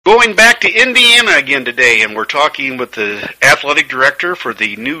Going back to Indiana again today, and we're talking with the athletic director for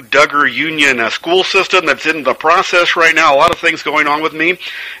the new Duggar Union school system that's in the process right now. A lot of things going on with me,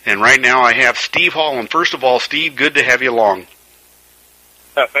 and right now I have Steve Hall. And first of all, Steve, good to have you along.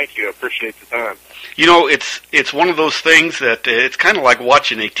 Thank you. I appreciate the time. You know, it's one of those things that it's kind of like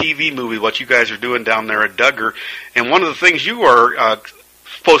watching a TV movie, what you guys are doing down there at Duggar. And one of the things you are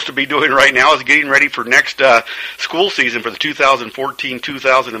supposed to be doing right now is getting ready for next school season for the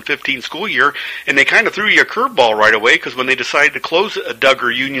 2014-2015 school year, and they kind of threw you a curveball right away because when they decided to close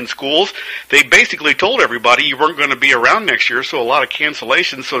Duggar Union schools, they basically told everybody you weren't going to be around next year, so a lot of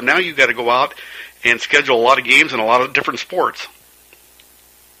cancellations. So now you've got to go out and schedule a lot of games and a lot of different sports.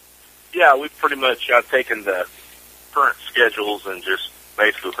 Yeah, we've pretty much taken the current schedules and just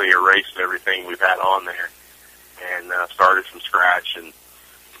basically erased everything we've had on there and started from scratch, and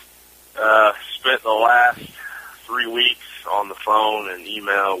spent the last 3 weeks on the phone and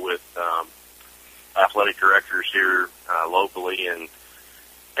email with athletic directors here locally,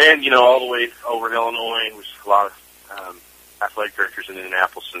 and you know, all the way over in Illinois. There's a lot of athletic directors in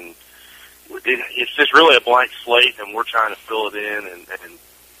Indianapolis, and it's just really a blank slate, and we're trying to fill it in and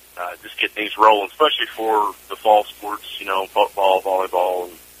just get things rolling, especially for the fall sports, you know, football, volleyball,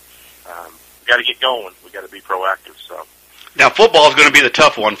 and we got to get going. We got to be proactive. So. Now, football is going to be the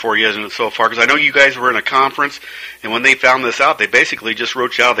tough one for you, isn't it, so far? Because I know you guys were in a conference, and when they found this out, they basically just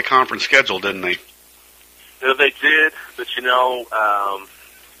wrote you out of the conference schedule, didn't they? Yeah, they did, but you know,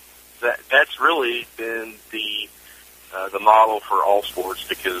 that's really been the model for all sports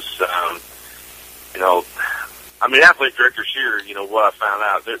because you know, I mean, athletic directors here, you know, what I found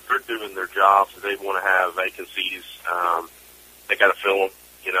out, they're doing their jobs. They want to have vacancies. They got to fill them,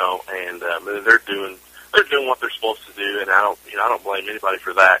 you know, and they're doing what they're supposed to do, and I don't blame anybody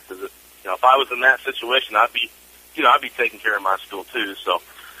for that because you know, if I was in that situation, I'd be taking care of my school too. So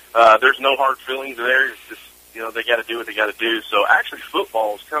there's no hard feelings there. It's just, you know, they got to do what they got to do. So actually,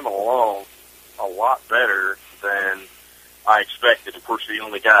 football is coming along a lot better than I expected. Of course, we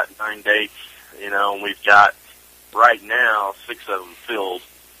only got 9 dates, you know, and we've got right now 6 of them filled.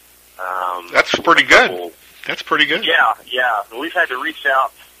 That's pretty good. That's pretty good. Yeah. We've had to reach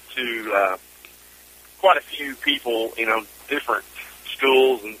out to quite a few people, you know, different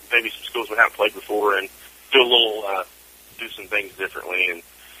schools and maybe some schools we haven't played before, and do some things differently.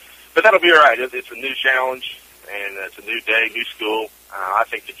 But that'll be all right. It's a new challenge, and it's a new day, new school. I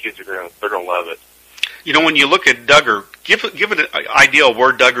think the kids they're gonna love it. You know, when you look at Duggar, give an idea of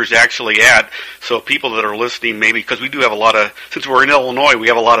where Duggar's actually at, so people that are listening, maybe, because we do have a lot of, since we're in Illinois, we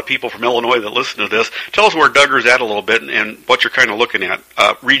have a lot of people from Illinois that listen to this. Tell us where Duggar's at a little bit and what you're kind of looking at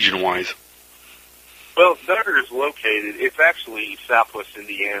region-wise. Well, Duggar is located, it's actually southwest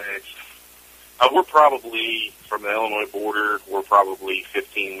Indiana. We're probably, from the Illinois border, we're probably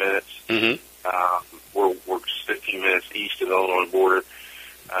 15 minutes. Mm-hmm. We're just 15 minutes east of the Illinois border.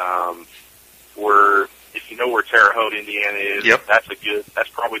 If you know where Terre Haute, Indiana is, yep. That's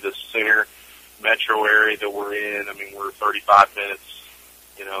probably the center metro area that we're in. I mean, we're 35 minutes,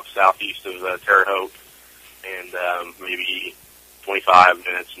 you know, southeast of Terre Haute, and maybe 25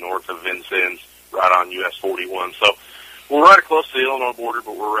 minutes north of Vincennes, right on US 41. So we're right close to the Illinois border,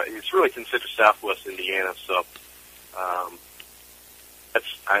 but it's really considered southwest Indiana. So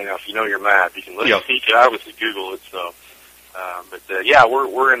I know if you know your map, you can look. Yep. You can obviously Google it. So. Yeah,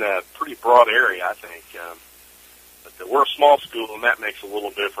 we're in a pretty broad area, I think. But we're a small school, and that makes it a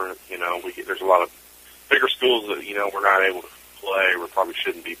little different. You know, there's a lot of bigger schools that, you know, we're not able to play. We probably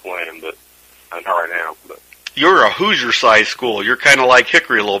shouldn't be playing, but not right now. But you're a Hoosier-sized school. You're kind of like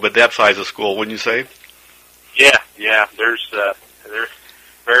Hickory a little bit, that size of school, wouldn't you say? Yeah. There's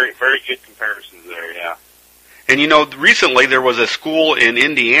very, very good comparisons there. Yeah. And, you know, recently there was a school in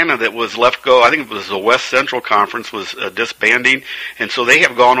Indiana that was left go. I think it was the West Central Conference was disbanding, and so they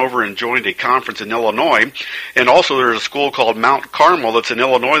have gone over and joined a conference in Illinois. And also there's a school called Mount Carmel that's in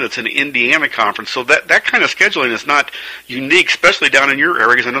Illinois that's an Indiana conference. So that kind of scheduling is not unique, especially down in your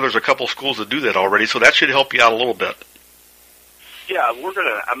area, because I know there's a couple schools that do that already. So that should help you out a little bit. Yeah,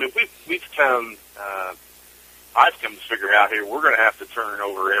 we've come. I've come to figure out here we're going to have to turn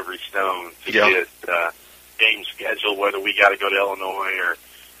over every stone to get game schedule, whether we got to go to Illinois or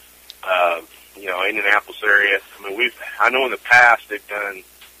you know, Indianapolis area. I mean, I know in the past they've done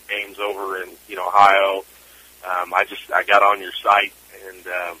games over in, you know, Ohio. I got on your site and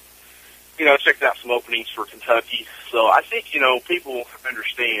you know, checked out some openings for Kentucky. So I think, you know, people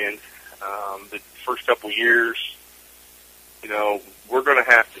understand the first couple years, you know, we're going to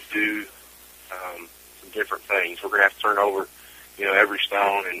have to do some different things. We're going to have to turn over, you know, every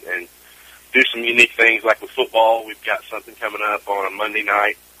stone and do some unique things. Like with football, we've got something coming up on a Monday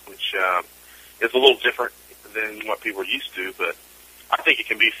night which is a little different than what people are used to, but I think it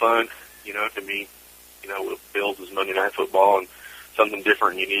can be fun. You know, it can be, you know, it builds as Monday Night Football and something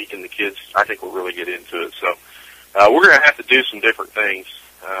different and unique, and the kids, I think, will really get into it. So we're going to have to do some different things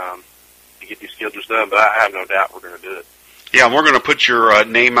to get these schedules done, but I have no doubt we're going to do it. Yeah, and we're going to put your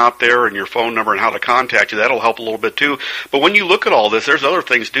name out there and your phone number and how to contact you. That'll help a little bit, too. But when you look at all this, there's other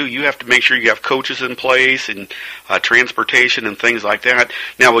things, too. You have to make sure you have coaches in place and transportation and things like that.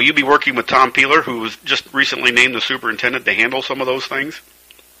 Now, will you be working with Tom Peeler, who was just recently named the superintendent, to handle some of those things?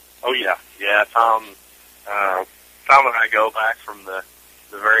 Oh, yeah. Yeah, Tom and I go back from the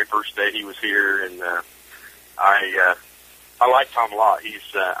very first day he was here, and I like Tom a lot. He's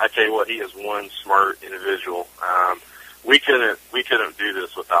I tell you what, he is one smart individual. We couldn't do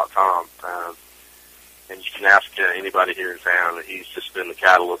this without Tom. And you can ask anybody here in town, and he's just been the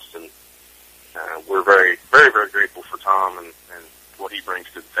catalyst, and we're very, very, very grateful for Tom and what he brings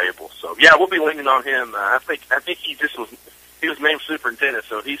to the table. So yeah, we'll be leaning on him. I think he was named superintendent,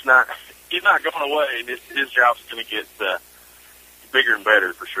 so he's not going away, and his job's going to get bigger and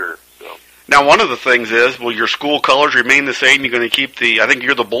better for sure. So. Now, one of the things is, will your school colors remain the same? You're going to keep I think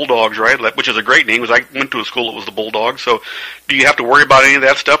you're the Bulldogs, right? Which is a great name, because I went to a school that was the Bulldogs. So do you have to worry about any of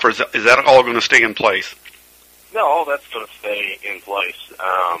that stuff, or is that all going to stay in place? No, all that's going to stay in place.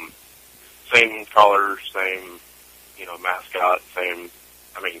 Same colors, same, mascot, same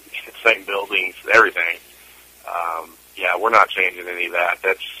buildings, everything. Yeah, we're not changing any of that.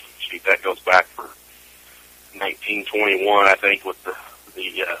 That goes back for 1921, I think, with the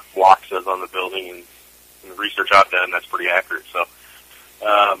block says on the building, and the research I've done, that's pretty accurate. So,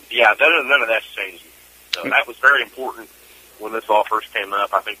 yeah, none of that's changing. So that was very important when this all first came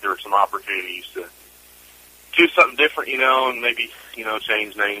up. I think there were some opportunities to do something different, and maybe,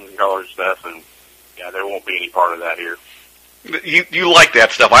 change names and colors and stuff, and, yeah, there won't be any part of that here. You like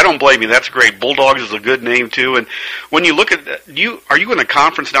that stuff. I don't blame you. That's great. Bulldogs is a good name, too. And when you look at are you in a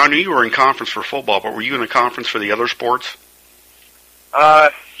conference now? I knew you were in conference for football, but were you in a conference for the other sports?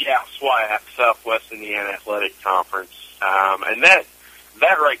 Yeah, SWIAC, Southwest Indiana Athletic Conference. And that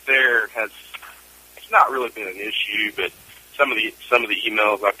right there it's not really been an issue, but some of the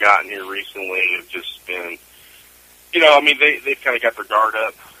emails I've gotten here recently have just been, they've kind of got their guard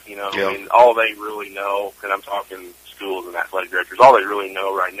up, Yeah. and all they really know, and I'm talking schools and athletic directors, all they really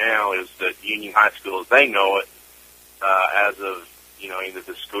know right now is that Union High School, as they know it, as of, either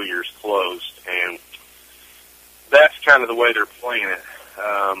the school year's closed, and that's kind of the way they're playing it.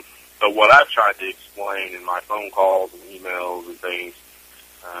 But what I've tried to explain in my phone calls and emails and things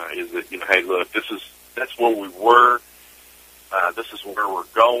is that, hey, look, that's where we were. This is where we're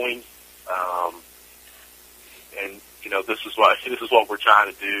going. And this is what we're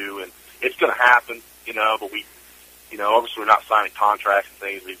trying to do, and it's going to happen. But we, obviously we're not signing contracts and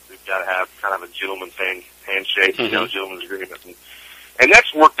things. We've got to have kind of a gentleman's handshake, Mm-hmm. Gentleman's agreement, and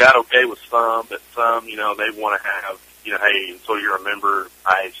that's worked out okay with some. But some, they want to have. Hey, so you're a member of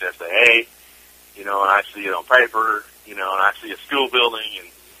IHSAA, and I see it on paper, and I see a school building, and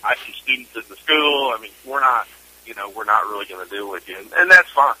I see students at the school. I mean, we're not really going to deal with you, and that's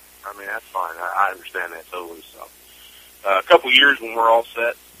fine. I mean, that's fine. I understand that totally. So, a couple years when we're all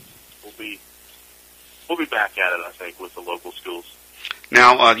set, we'll be back at it, I think, with the local schools.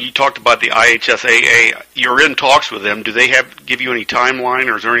 Now, you talked about the IHSAA. You're in talks with them. Do they give you any timeline,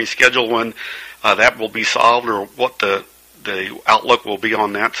 or is there any schedule when that will be solved, or what the outlook will be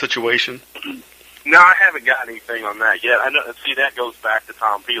on that situation? No, I haven't got anything on that yet. I know. See, that goes back to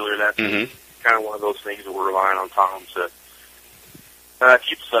Tom Peeler. That's kind of one of those things that we're relying on Tom to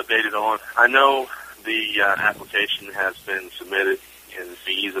keep us updated on. I know the application has been submitted, and the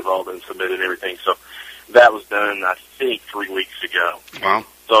fees have all been submitted and everything. So that was done, I think, 3 weeks ago. Wow.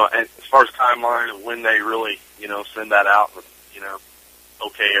 So as far as timeline of when they really, send that out,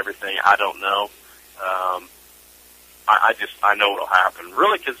 okay, everything, I don't know. I know it'll happen.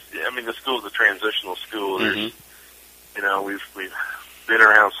 Really, because, the school's a transitional school. There's, we've been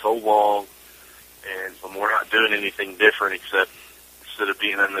around so long, and we're not doing anything different except instead of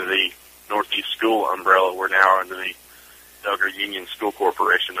being under the Northeast School umbrella, we're now under the Duggar Union School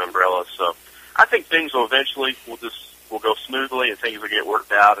Corporation umbrella. So I think things will eventually will go smoothly, and things will get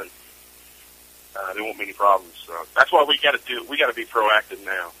worked out, and there won't be any problems. So that's why we got to be proactive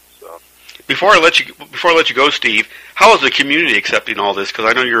now. So. Before I let you go, Steve, how is the community accepting all this? Because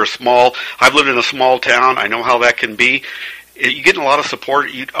I know I've lived in a small town. I know how that can be. You getting a lot of support.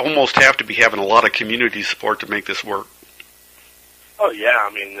 You almost have to be having a lot of community support to make this work. Oh yeah,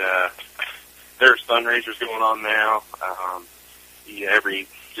 there's fundraisers going on now.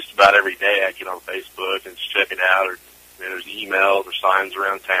 Just about every day I get on Facebook and check it out, or there's emails or signs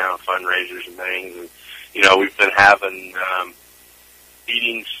around town, fundraisers and things. And, you know, we've been having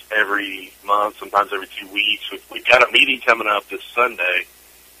meetings every month, sometimes every 2 weeks. We've got a meeting coming up this Sunday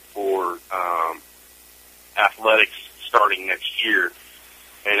for athletics starting next year,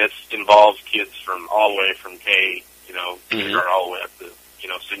 and it involves kids from all the way from K, you know, kindergarten all the way up to, you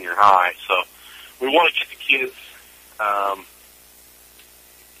know, senior high. So we want to get the kids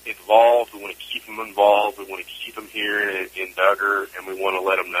involved. We want to keep them involved. We want to keep them here in Duggar, and we want to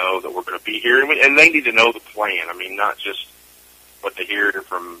let them know that we're going to be here. And they need to know the plan. I mean, not just what they hear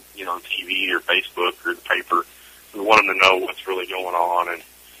from, you know, on TV or Facebook or the paper. We want them to know what's really going on. And,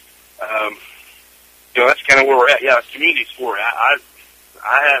 you know, that's kind of where we're at. Yeah, community sport. I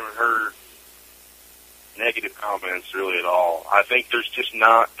haven't heard negative comments really at all. I think they're just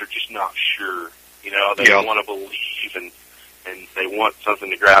not sure. You know, they want to believe and they want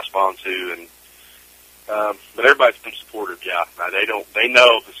something to grasp onto, and but everybody's been supportive. Yeah, they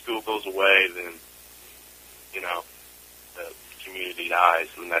know if the school goes away, then, you know, the community dies,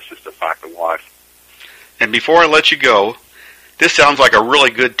 and that's just a fact of life. And before I let you go, this sounds like a really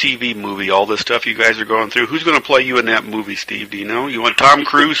good TV movie, all this stuff you guys are going through. Who's going to play you in that movie, Steve? Do you know? You want Tom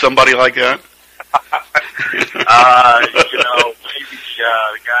Cruise, somebody like that? You know, maybe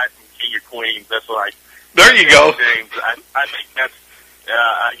the guy from King of Queens. That's what I. There you go. James, I think that's.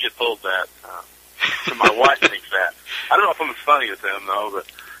 I get told that. So my wife thinks that. I don't know if I'm as funny as him though, but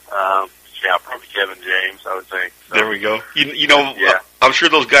yeah, probably Kevin James, I would think. So, there we go. You know, yeah. I'm sure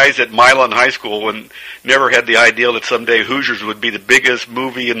those guys at Milan High School never had the idea that someday Hoosiers would be the biggest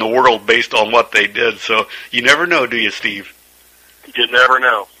movie in the world based on what they did. So you never know, do you, Steve? You never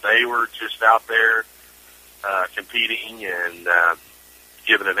know. They were just out there competing and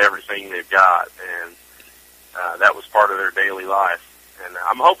giving it everything they've got, and that was part of their daily life. And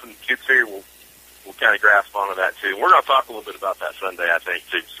I'm hoping kids here will kind of grasp onto that too. We're going to talk a little bit about that Sunday, I think,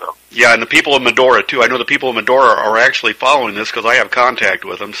 too. So yeah, and the people of Medora too. I know the people of Medora are actually following this because I have contact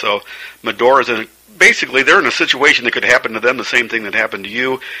with them. So Medora's basically they're in a situation that could happen to them, the same thing that happened to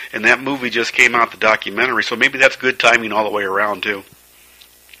you. And that movie just came out, the documentary. So maybe that's good timing all the way around too.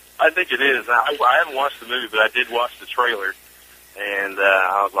 I think it is. I haven't watched the movie, but I did watch the trailer, and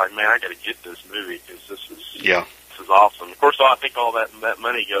I was like, man, I got to get this movie because this is awesome. Of course, I think all that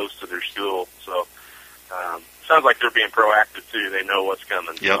money goes to their school, so sounds like they're being proactive too. They know what's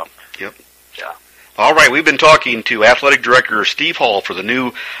coming. Yep. So, yeah. All right, we've been talking to Athletic Director Steve Hall for the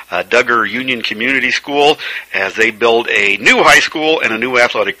new Duggar Union Community School as they build a new high school and a new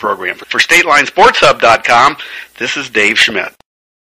athletic program. For StatelineSportsHub.com, this is Dave Schmidt.